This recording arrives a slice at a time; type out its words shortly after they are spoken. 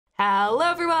Hello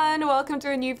everyone, welcome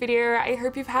to a new video. I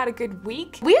hope you've had a good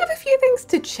week. We have a few things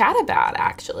to chat about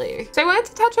actually. So I wanted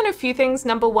to touch on a few things.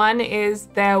 Number one is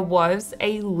there was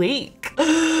a leak.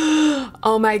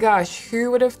 Oh my gosh, who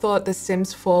would have thought The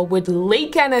Sims 4 would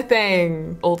leak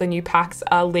anything? All the new packs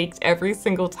are leaked every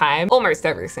single time, almost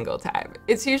every single time.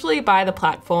 It's usually by the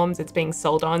platforms it's being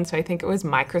sold on, so I think it was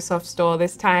Microsoft Store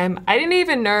this time. I didn't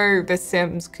even know The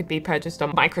Sims could be purchased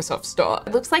on Microsoft Store.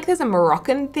 It looks like there's a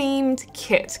Moroccan themed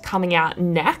kit coming out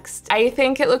next. I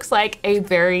think it looks like a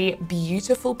very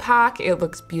beautiful pack. It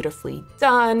looks beautifully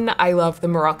done. I love the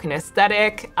Moroccan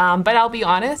aesthetic, but I'll be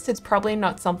honest, it's probably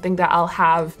not something that I'll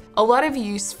have a lot of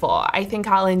use for. I think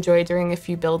I'll enjoy doing a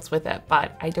few builds with it,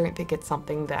 but I don't think it's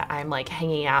something that I'm like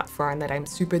hanging out for and that I'm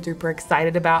super duper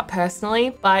excited about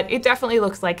personally, but it definitely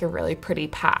looks like a really pretty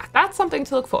pack. That's something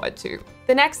to look forward to.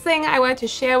 The next thing I want to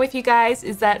share with you guys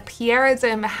is that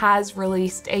Pierism has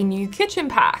released a new kitchen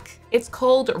pack. It's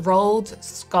called Rolled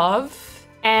Scov,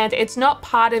 and it's not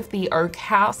part of the Oak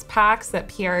House packs that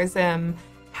Pierism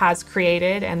has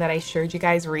created and that I showed you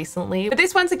guys recently. But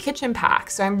this one's a kitchen pack,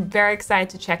 so I'm very excited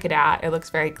to check it out. It looks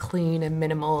very clean and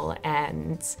minimal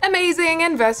and amazing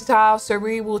and versatile, so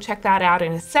we will check that out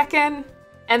in a second.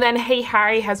 And then Hey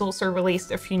Harry has also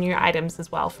released a few new items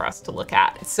as well for us to look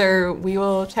at, so we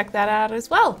will check that out as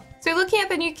well. So looking at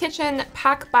the new kitchen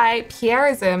pack by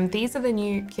Pierism, these are the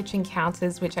new kitchen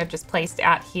counters which I've just placed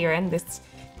out here in this,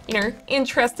 you know,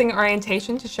 interesting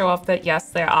orientation to show off that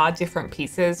yes, there are different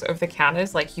pieces of the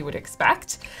counters like you would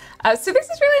expect. So this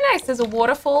is really nice. There's a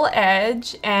waterfall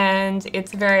edge and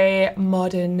it's a very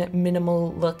modern,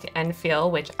 minimal look and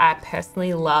feel, which I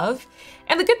personally love.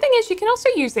 And the good thing is you can also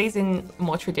use these in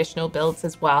more traditional builds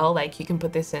as well. Like you can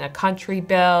put this in a country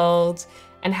build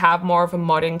and have more of a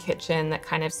modern kitchen that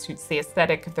kind of suits the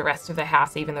aesthetic of the rest of the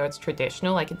house, even though it's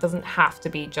traditional. Like it doesn't have to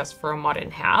be just for a modern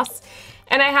house.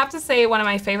 And I have to say, one of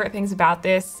my favorite things about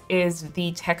this is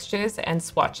the textures and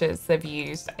swatches they've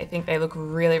used. I think they look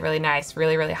really, really nice,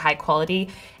 really, really high quality.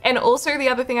 And also the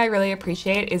other thing I really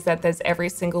appreciate is that there's every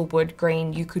single wood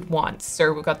grain you could want.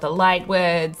 So we've got the light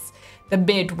woods, the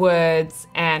mid woods,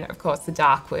 and of course the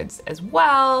dark woods as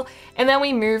well. And then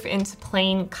we move into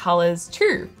plain colors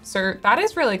too. So that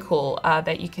is really cool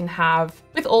that you can have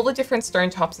with all the different stone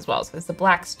tops as well. So there's the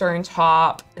black stone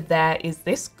top, there is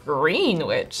this green,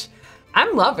 which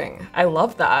I'm loving. I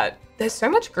love that. There's so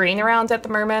much green around at the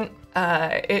moment.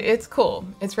 It's cool.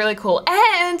 It's really cool.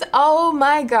 And oh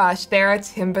my gosh, there are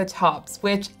timber tops,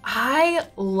 which I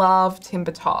love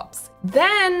timber tops.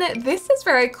 Then this is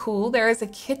very cool. There is a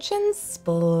kitchen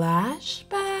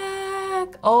splashback.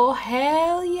 Oh,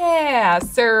 hell yeah.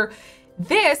 So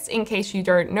this, in case you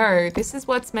don't know, this is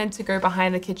what's meant to go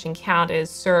behind the kitchen counters.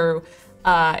 So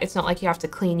it's not like you have to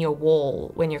clean your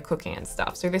wall when you're cooking and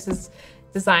stuff. So this is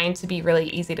designed to be really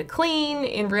easy to clean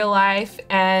in real life.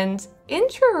 And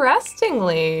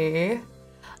interestingly,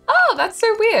 oh, that's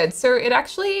so weird. So it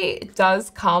actually does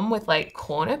come with like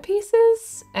corner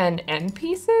pieces and end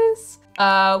pieces,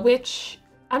 which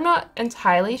I'm not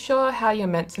entirely sure how you're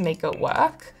meant to make it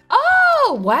work.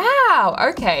 Oh, wow.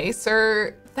 Okay, so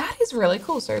that is really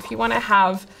cool. So if you want to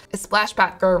have a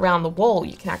splashback go around the wall,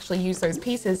 you can actually use those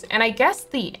pieces. And I guess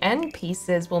the end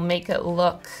pieces will make it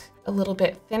look a little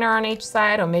bit thinner on each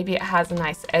side, or maybe it has a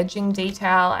nice edging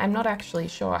detail. I'm not actually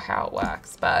sure how it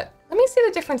works, but let me see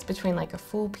the difference between like a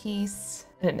full piece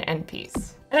and an end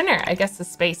piece. I don't know, I guess the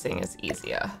spacing is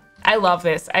easier. I love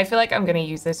this. I feel like I'm gonna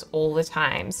use this all the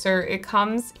time. So it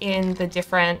comes in the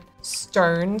different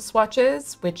stone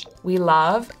swatches, which we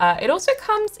love. It also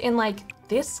comes in like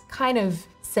this kind of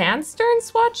sandstone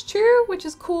swatch too, which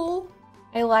is cool.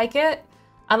 I like it.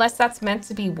 Unless that's meant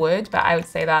to be wood, but I would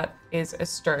say that is a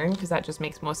stone because that just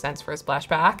makes more sense for a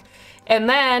splashback. And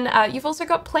then you've also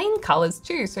got plain colors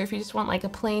too. So if you just want like a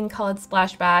plain colored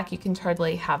splashback, you can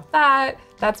totally have that.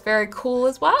 That's very cool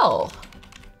as well.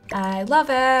 I love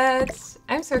it.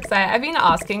 I'm so excited. I've been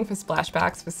asking for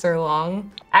splashbacks for so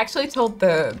long. I actually told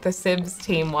the Sims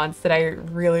team once that I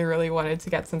really, really wanted to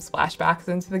get some splashbacks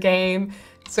into the game.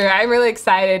 So I'm really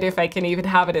excited if I can even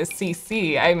have it as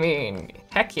CC. I mean,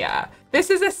 heck yeah. This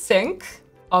is a sink,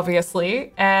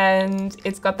 obviously, and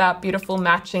it's got that beautiful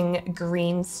matching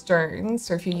green stone.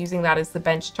 So if you're using that as the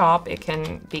bench top, it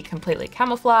can be completely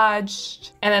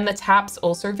camouflaged. And then the taps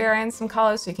also vary in some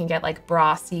colors. So you can get like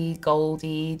brassy,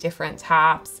 goldy, different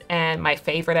taps. And my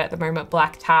favorite at the moment,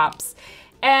 black taps.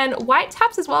 And white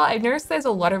taps as well. I've noticed there's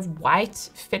a lot of white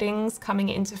fittings coming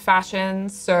into fashion.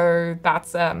 So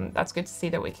that's good to see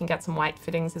that we can get some white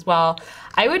fittings as well.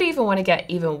 I would even want to get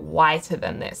even whiter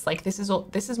than this. Like this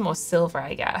is more silver,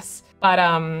 I guess. But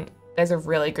there's a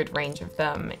really good range of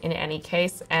them in any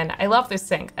case. And I love this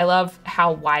sink. I love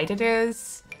how wide it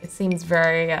is. It seems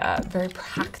very, very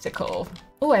practical.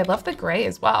 Oh, I love the gray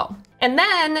as well. And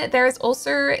then there's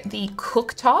also the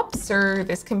cooktop. So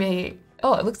this can be,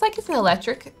 oh, it looks like it's an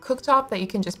electric cooktop that you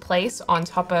can just place on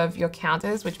top of your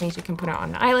counters, which means you can put it on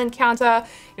an island counter.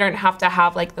 You don't have to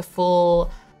have like the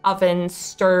full oven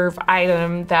stove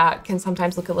item that can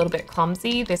sometimes look a little bit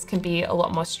clumsy. This can be a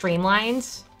lot more streamlined.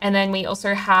 And then we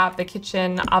also have the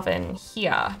kitchen oven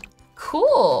here.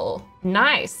 Cool,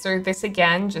 nice. So this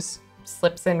again just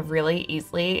slips in really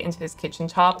easily into this kitchen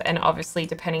top. And obviously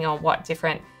depending on what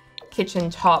different kitchen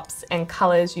tops and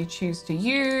colors you choose to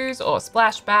use or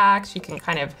splashbacks, you can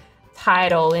kind of tie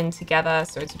it all in together.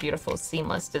 So it's a beautiful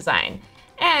seamless design.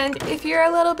 And if you're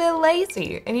a little bit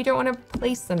lazy and you don't want to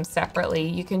place them separately,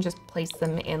 you can just place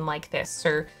them in like this.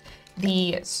 So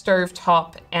the stove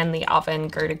top and the oven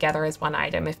go together as one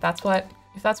item if that's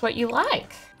what you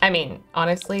like. I mean,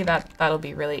 honestly, that'll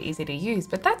be really easy to use,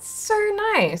 but that's so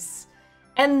nice.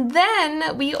 And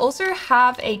then we also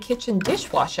have a kitchen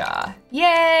dishwasher.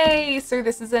 Yay! So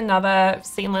this is another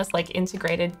seamless, like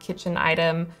integrated kitchen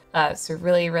item. So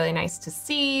really, really nice to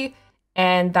see.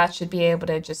 And that should be able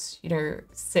to just, you know,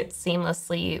 sit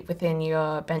seamlessly within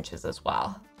your benches as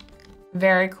well.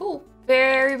 Very cool.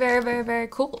 Very, very, very, very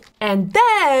cool. And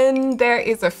then there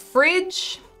is a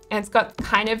fridge, and it's got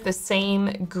kind of the same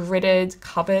gridded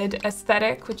cupboard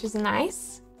aesthetic, which is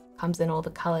nice. Comes in all the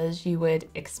colors you would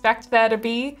expect there to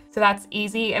be. So that's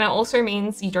easy. And it also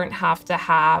means you don't have to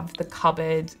have the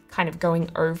cupboard kind of going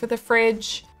over the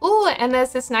fridge. Oh, and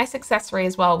there's this nice accessory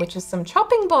as well, which is some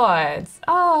chopping boards.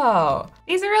 Oh,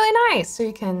 these are really nice. So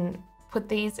you can put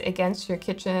these against your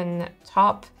kitchen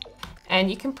top, and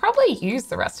you can probably use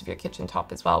the rest of your kitchen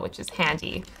top as well, which is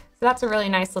handy. So that's a really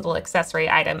nice little accessory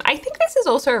item. I think this is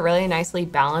also a really nicely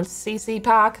balanced CC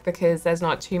pack because there's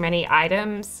not too many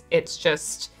items. It's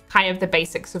just kind of the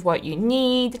basics of what you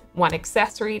need, one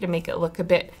accessory to make it look a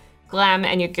bit glam,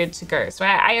 and you're good to go. So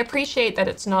I appreciate that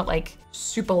it's not like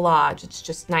super large. It's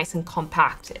just nice and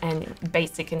compact and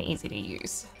basic and easy to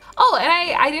use. Oh, and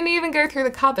I didn't even go through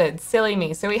the cupboards, silly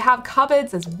me. So we have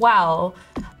cupboards as well.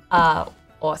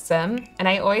 Awesome. And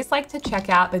I always like to check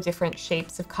out the different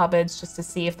shapes of cupboards just to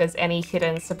see if there's any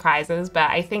hidden surprises,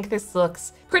 but I think this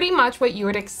looks pretty much what you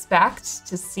would expect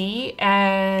to see,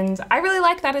 and I really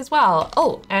like that as well.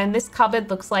 Oh, and this cupboard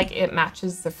looks like it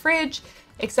matches the fridge,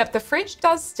 except the fridge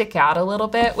does stick out a little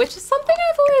bit, which is something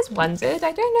I've always wondered.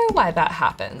 I don't know why that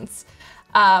happens.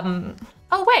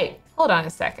 Oh wait, hold on a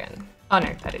second. Oh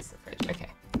no, that is the fridge, okay.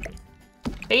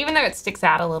 But even though it sticks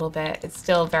out a little bit, it's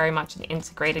still very much an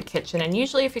integrated kitchen. And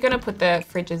usually if you're gonna put the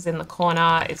fridges in the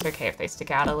corner, it's okay if they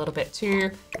stick out a little bit too.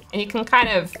 And you can kind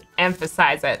of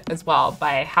emphasize it as well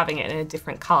by having it in a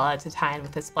different color to tie in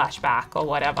with a splashback or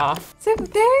whatever. So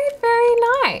very, very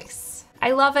nice.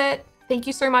 I love it. Thank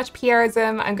you so much,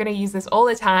 Pierism. I'm gonna use this all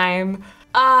the time.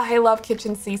 I love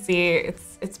Kitchen CC.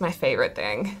 It's my favorite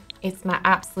thing. It's my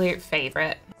absolute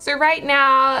favorite. So right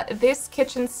now, this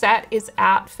kitchen set is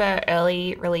out for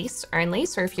early release only.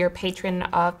 So if you're a patron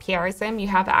of Pierism, you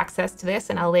have access to this,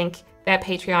 and I'll link their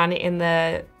Patreon in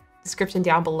the description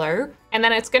down below. And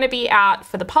then it's gonna be out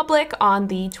for the public on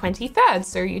the 23rd.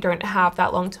 So you don't have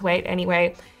that long to wait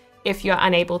anyway if you're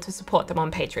unable to support them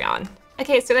on Patreon.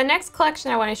 Okay, so the next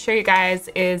collection I want to show you guys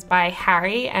is by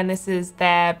Harry, and this is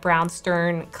their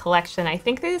Brownstone collection. I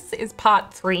think this is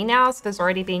part 3 now, so there's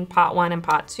already been part 1 and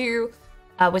part 2,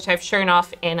 which I've shown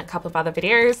off in a couple of other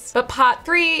videos. But part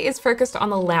 3 is focused on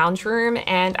the lounge room,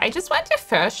 and I just wanted to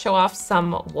first show off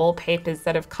some wallpapers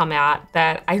that have come out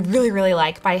that I really, really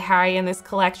like by Harry in this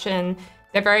collection.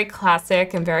 They're very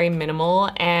classic and very minimal,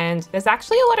 and there's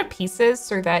actually a lot of pieces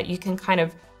so that you can kind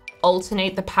of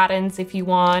alternate the patterns if you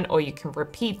want, or you can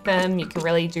repeat them. You can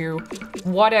really do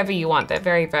whatever you want. They're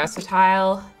very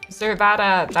versatile. So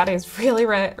that is really,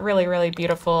 really, really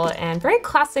beautiful and very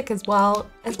classic as well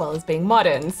as being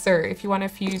modern. So if you want to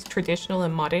fuse traditional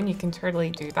and modern, you can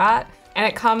totally do that. And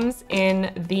it comes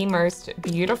in the most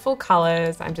beautiful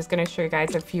colors. I'm just going to show you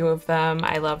guys a few of them.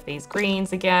 I love these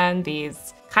greens again,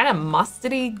 these kind of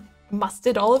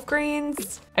mustard olive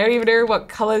greens. I don't even know what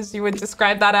colors you would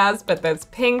describe that as, but there's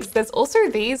pinks. There's also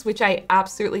these, which I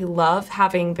absolutely love,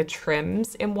 having the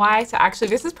trims in white. Actually,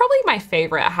 this is probably my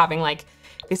favorite, having like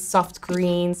this soft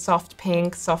green, soft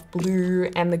pink, soft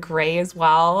blue, and the gray as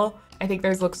well. I think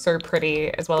those look so pretty,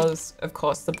 as well as, of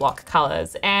course, the block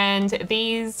colors. And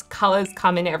these colors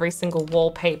come in every single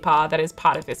wallpaper that is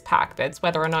part of this pack. That's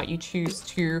whether or not you choose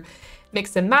to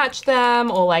mix and match them,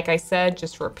 or like I said,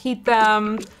 just repeat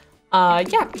them.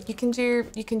 Yeah, you can do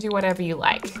whatever you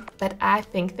like, but I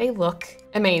think they look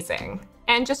amazing.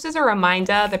 And just as a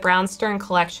reminder, the Brownstone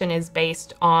collection is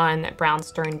based on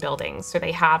brownstone buildings. So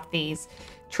they have these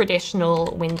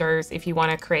traditional windows if you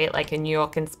want to create like a New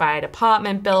York inspired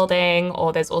apartment building,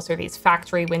 or there's also these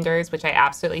factory windows, which I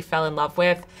absolutely fell in love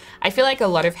with. I feel like a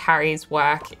lot of Harry's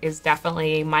work is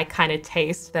definitely my kind of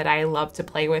taste that I love to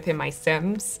play with in my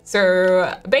Sims.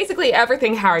 So basically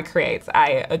everything Harry creates,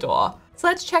 I adore. So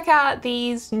let's check out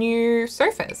these new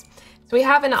sofas. So we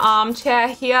have an armchair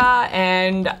here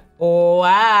and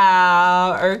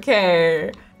wow,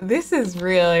 okay. This is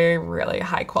really, really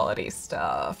high quality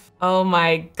stuff. Oh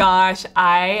my gosh,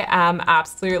 I am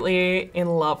absolutely in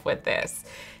love with this.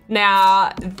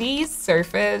 Now, these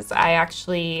sofas, I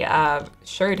actually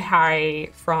showed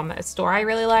Harry from a store I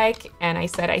really like, and I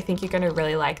said, I think you're gonna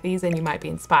really like these and you might be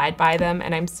inspired by them.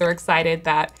 And I'm so excited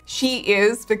that she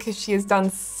is, because she has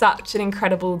done such an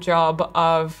incredible job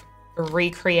of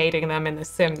recreating them in The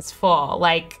Sims 4.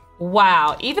 Like,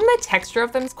 wow, even the texture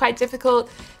of them is quite difficult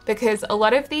because a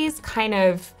lot of these kind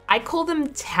of, I call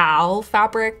them towel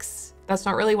fabrics. That's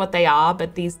not really what they are,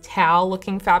 but these towel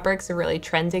looking fabrics are really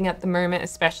trending at the moment,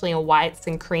 especially in whites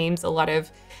and creams. A lot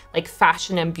of like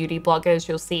fashion and beauty bloggers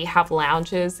you'll see have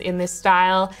lounges in this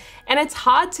style. And it's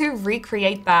hard to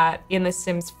recreate that in The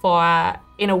Sims 4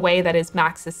 in a way that is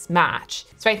Max's match.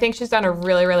 So I think she's done a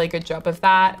really, really good job of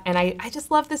that. And I just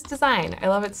love this design. I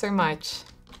love it so much.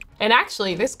 And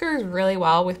actually, this goes really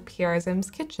well with Pierre's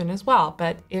kitchen as well.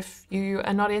 But if you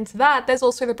are not into that, there's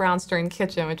also the brownstone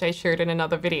kitchen, which I showed in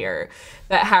another video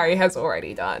that Harry has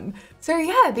already done. So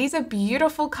yeah, these are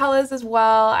beautiful colors as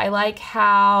well. I like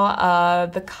how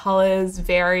the colors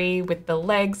vary with the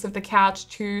legs of the couch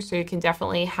too. So you can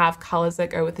definitely have colors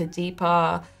that go with a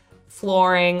deeper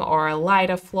flooring or a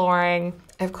lighter flooring.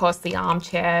 Of course, the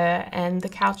armchair and the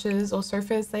couches or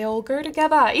sofas, they all go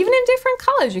together. Even in different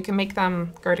colors, you can make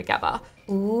them go together.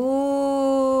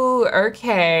 Ooh,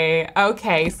 okay.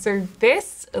 Okay, so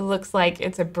this looks like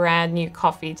it's a brand new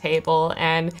coffee table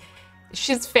and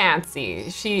she's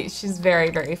fancy. She's very,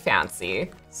 very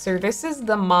fancy. So this is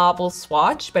the marble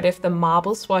swatch, but if the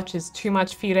marble swatch is too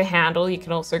much for you to handle, you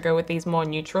can also go with these more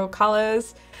neutral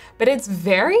colors. But it's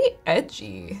very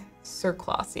edgy. So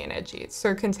classy and edgy. It's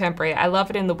so contemporary. I love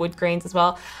it in the wood grains as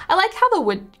well. I like how the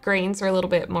wood grains are a little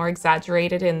bit more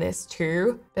exaggerated in this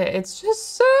too, but it's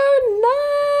just so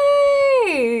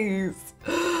nice.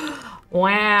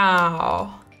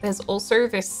 Wow. There's also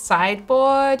this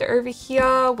sideboard over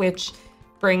here, which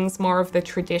brings more of the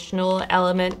traditional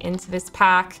element into this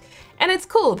pack. And it's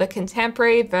cool, the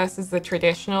contemporary versus the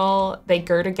traditional, they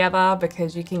go together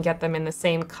because you can get them in the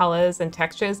same colors and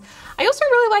textures. I also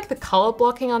really like the color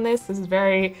blocking on this. This is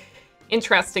very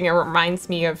interesting. It reminds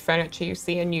me of furniture you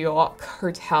see in New York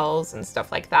hotels and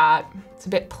stuff like that. It's a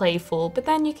bit playful, but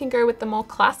then you can go with the more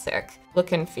classic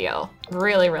look and feel.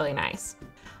 Really, really nice.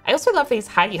 I also love these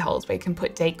hidey holes where you can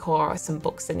put decor or some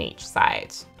books in each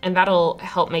side, and that'll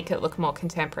help make it look more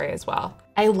contemporary as well.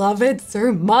 I love it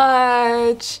so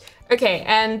much. Okay,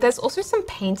 and there's also some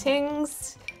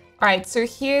paintings. All right, so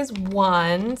here's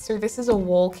one. So this is a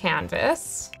wall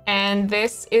canvas, and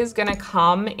this is gonna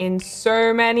come in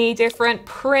so many different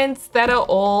prints that are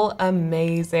all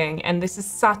amazing. And this is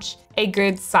such a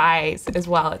good size as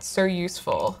well. It's so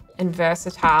useful and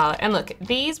versatile. And look,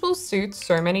 these will suit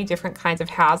so many different kinds of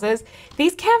houses.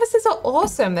 These canvases are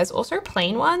awesome. There's also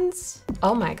plain ones.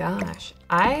 Oh my gosh,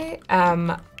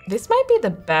 this might be the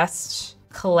best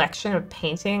collection of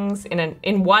paintings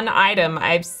in one item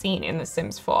I've seen in The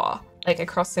Sims 4, like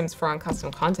across Sims 4 and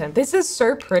custom content. This is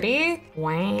so pretty.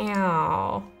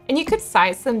 Wow. And you could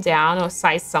size them down or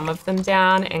size some of them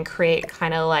down and create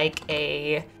kind of like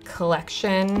a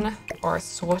collection or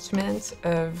assortment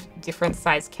of different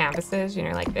size canvases, you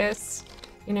know, like this,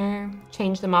 you know,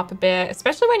 change them up a bit,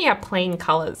 especially when you have plain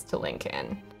colors to link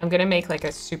in. I'm gonna make like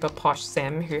a super posh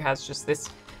Sim who has just this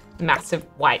massive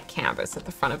white canvas at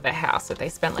the front of their house that they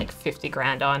spent like 50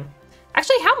 grand on.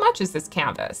 Actually, how much is this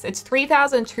canvas? It's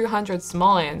 3,200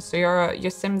 simoleons, so your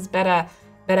Sims better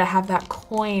have that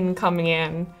coin coming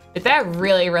in. But they're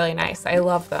really, really nice. I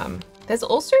love them. There's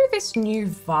also this new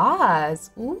vase.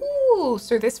 Ooh,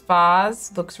 so this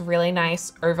vase looks really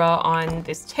nice over on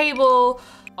this table,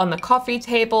 on the coffee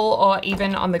table, or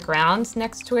even on the ground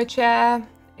next to a chair.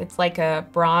 It's like a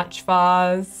branch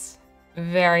vase.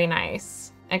 Very nice.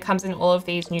 It comes in all of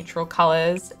these neutral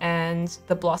colors, and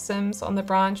the blossoms on the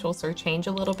branch also change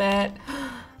a little bit.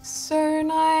 So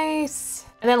nice.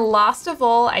 And then last of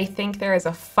all, I think there is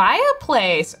a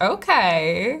fireplace.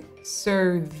 Okay.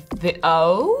 So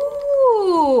oh,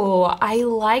 Ooh, I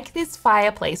like this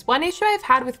fireplace. One issue I've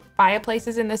had with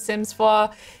fireplaces in The Sims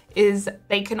 4 is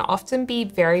they can often be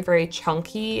very, very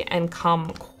chunky and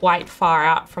come quite far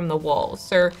out from the wall.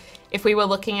 So if we were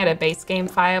looking at a base game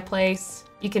fireplace,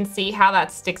 you can see how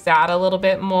that sticks out a little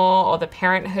bit more, or the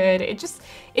Parenthood. It just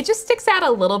sticks out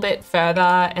a little bit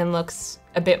further and looks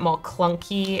a bit more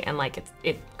clunky, and like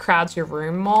it crowds your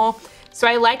room more. So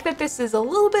I like that this is a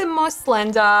little bit more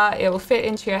slender. It will fit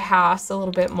into your house a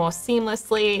little bit more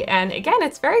seamlessly. And again,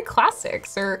 it's very classic.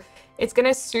 So it's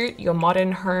gonna suit your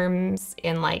modern homes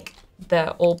in like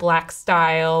the all black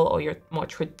style, or your more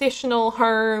traditional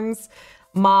homes.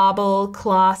 Marble,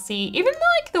 classy, even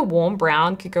like the warm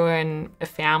brown could go in a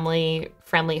family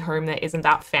friendly home that isn't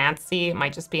that fancy. It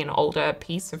might just be an older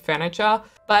piece of furniture.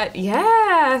 But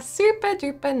yeah, super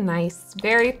duper nice.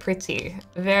 Very pretty.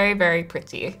 Very, very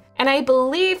pretty. And I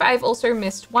believe I've also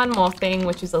missed one more thing,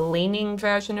 which is a leaning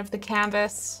version of the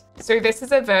canvas. So this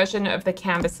is a version of the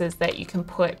canvases that you can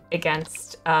put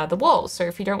against the walls. So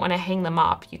if you don't want to hang them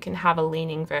up, you can have a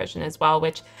leaning version as well,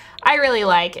 which I really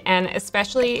like. And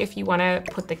especially if you want to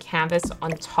put the canvas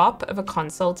on top of a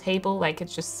console table, like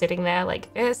it's just sitting there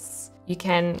like this, you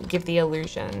can give the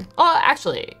illusion, or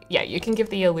actually, yeah, you can give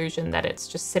the illusion that it's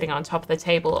just sitting on top of the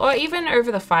table, or even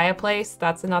over the fireplace.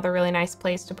 That's another really nice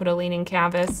place to put a leaning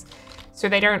canvas, so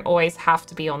they don't always have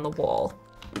to be on the wall.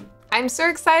 I'm so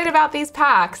excited about these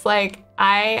packs. Like,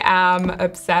 I am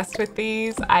obsessed with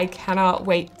these. I cannot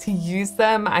wait to use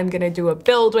them. I'm gonna do a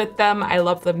build with them. I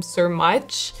love them so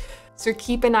much. So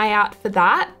keep an eye out for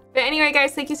that. But anyway,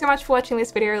 guys, thank you so much for watching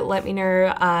this video. Let me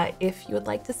know if you would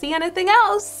like to see anything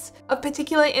else of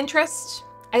particular interest.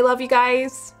 I love you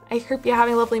guys. I hope you're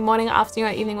having a lovely morning, afternoon,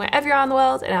 or evening, wherever you are in the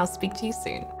world, and I'll speak to you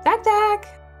soon. Dag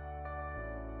dag!